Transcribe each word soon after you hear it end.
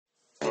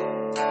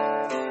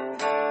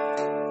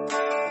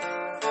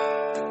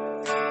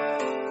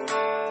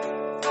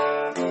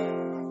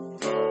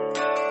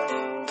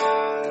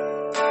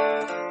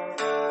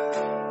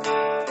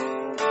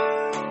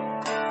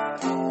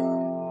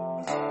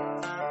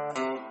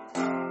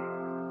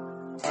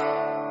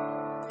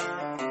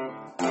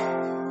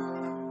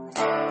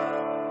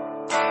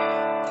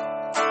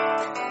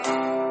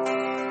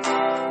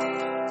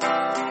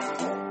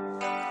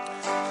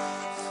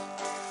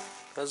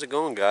How's it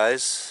going,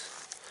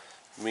 guys?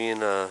 Me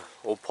and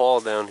old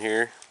Paul down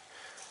here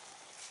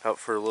out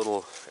for a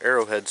little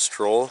Arrowhead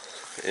stroll,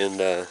 and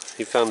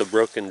he found a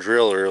broken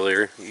drill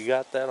earlier. You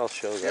got that? I'll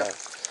show that.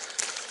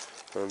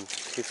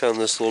 He found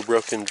this little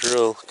broken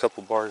drill a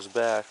couple bars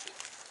back,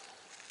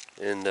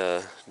 and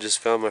just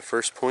found my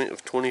first point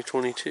of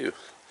 2022.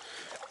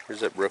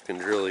 Here's that broken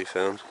drill he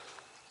found.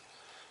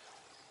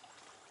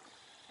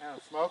 And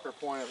a smoker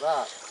point at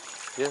that.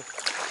 Yeah,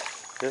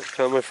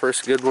 found my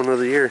first good one of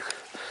the year.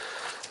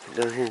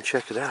 Get down here and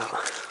check it out.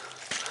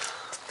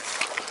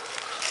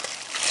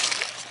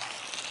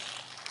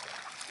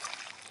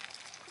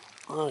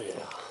 Oh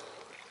yeah.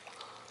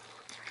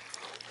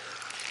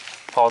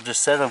 Paul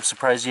just said, I'm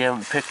surprised you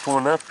haven't picked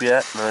one up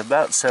yet, and I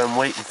about said I'm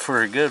waiting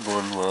for a good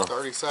one. Well,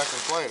 30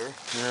 seconds later.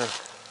 Yeah.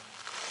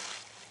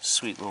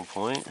 Sweet little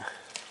point.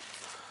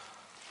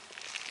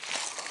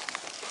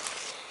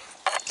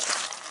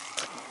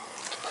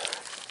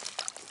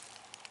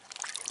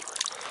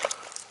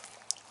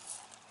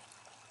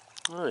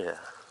 Oh yeah.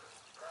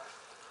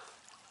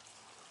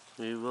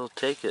 We will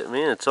take it.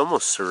 Man, it's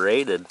almost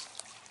serrated.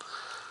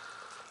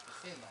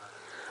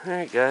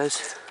 Alright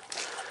guys,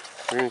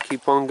 we're going to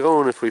keep on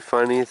going. If we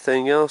find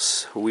anything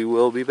else, we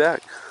will be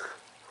back.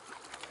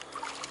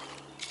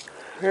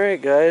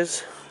 Alright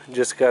guys,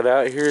 just got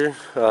out here.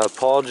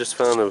 Paul just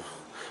found a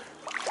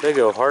big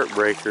old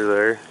heartbreaker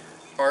there.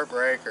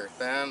 Heartbreaker,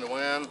 thin to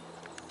win,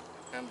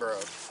 and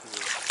broke.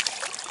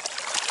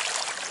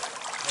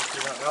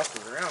 Nothing else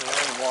is around. I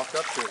haven't even walked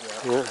up to it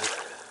yet. Yeah.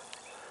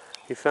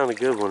 You found a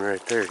good one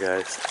right there,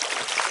 guys.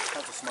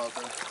 That's a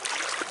smoker.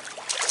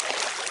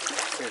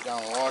 See it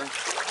down in the water.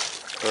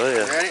 Oh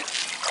yeah. You ready?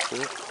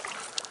 Yeah.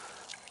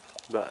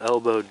 About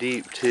elbow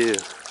deep too.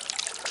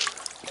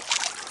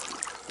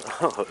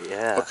 Oh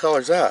yeah. What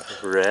color's that?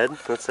 Red.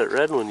 That's that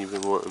red one you've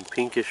been wanting.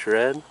 Pinkish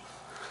red.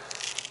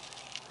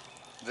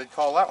 Did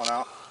call that one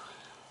out.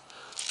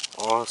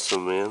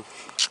 Awesome, man.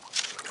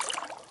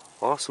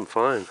 Awesome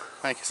find.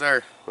 Thank you,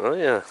 sir. Oh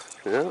yeah.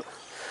 Yeah.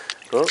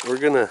 Well, we're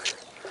gonna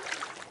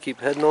keep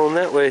heading on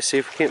that way, see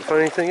if we can't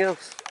find anything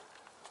else.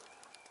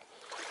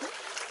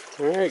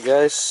 Alright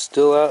guys,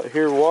 still out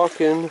here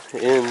walking,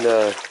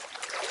 and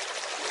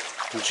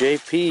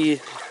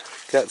JP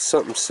got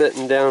something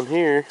sitting down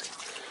here.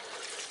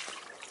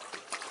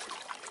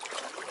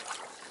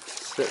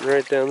 Sitting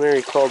right down there.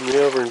 He called me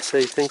over and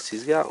said he thinks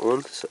he's got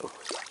one, so.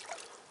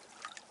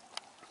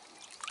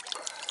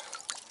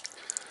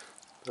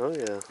 Oh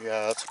yeah.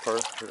 Yeah, that's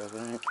perfect, I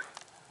think.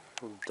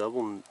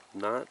 Double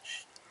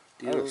notch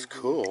deal. That is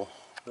cool.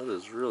 That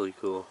is really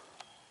cool.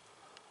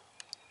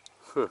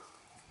 Huh.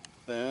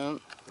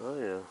 Then. Oh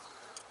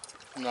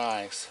yeah.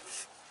 Nice.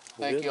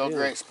 Thank Good you, old deal.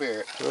 Great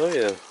Spirit. Oh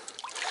yeah.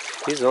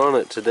 He's on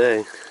it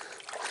today.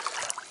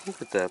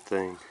 Look at that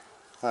thing.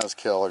 That was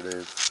killer,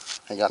 dude.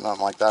 Ain't got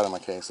nothing like that in my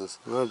cases.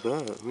 Not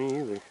bad. Me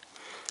either.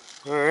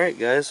 Alright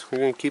guys, we're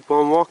gonna keep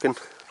on walking.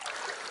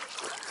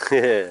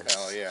 Yeah.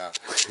 Hell yeah.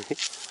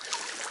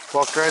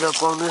 Walked right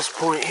up on this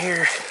point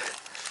here.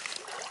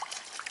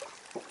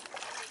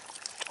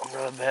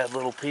 Not a bad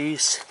little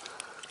piece.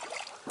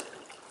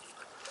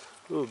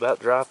 Ooh, about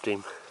dropped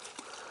him.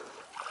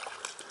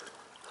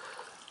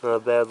 Not a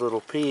bad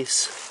little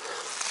piece.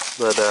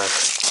 But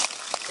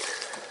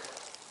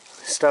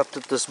stopped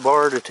at this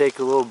bar to take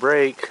a little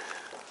break,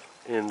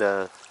 and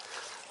as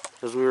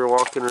we were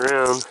walking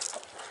around,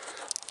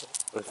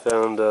 I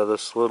found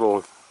this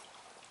little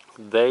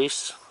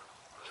vase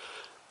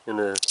and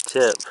a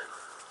tip,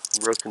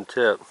 broken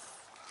tip.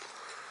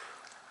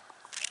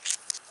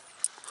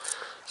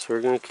 So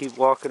we're gonna keep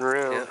walking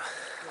around. Yeah.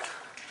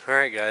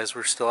 Alright guys,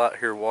 we're still out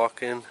here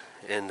walking,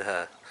 and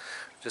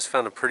just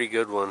found a pretty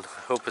good one.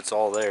 Hope it's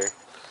all there.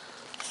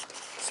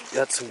 It's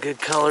got some good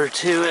color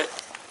to it.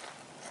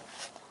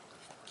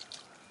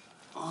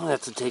 I'll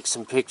have to take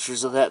some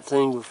pictures of that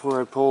thing before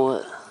I pull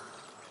it.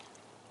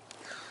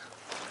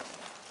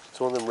 It's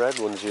one of them red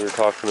ones you were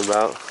talking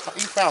about.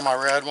 You found my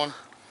red one.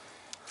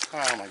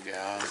 Oh my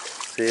God.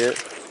 See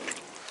it?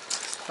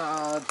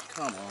 Todd,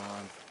 come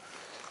on.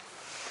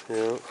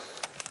 Yeah.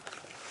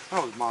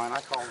 That was mine.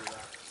 I called it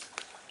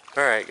that.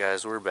 Alright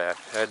guys, we're back.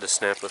 I had to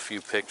snap a few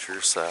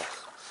pictures.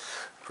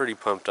 Pretty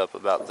pumped up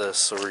about this,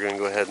 so we're going to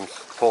go ahead and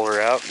pull her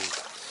out and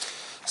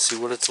see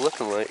what it's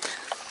looking like.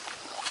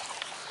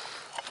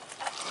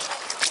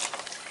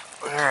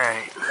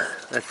 Alright,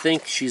 I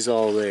think she's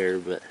all there,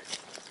 but...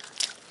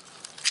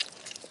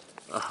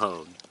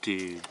 Oh,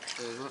 dude.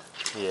 Is it?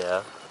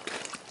 Yeah.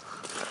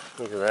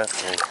 Look at that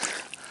thing.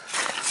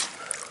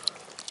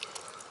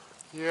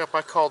 Yep,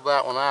 I called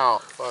that one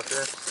out,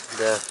 fucker.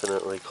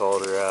 Definitely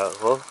called her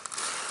out. Well,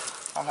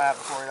 I'm happy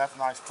for you. That's a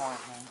nice point,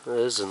 man. that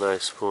is a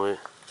nice point.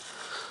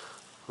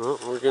 Well,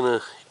 we're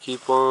gonna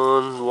keep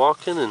on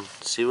walking and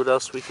see what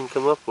else we can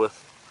come up with.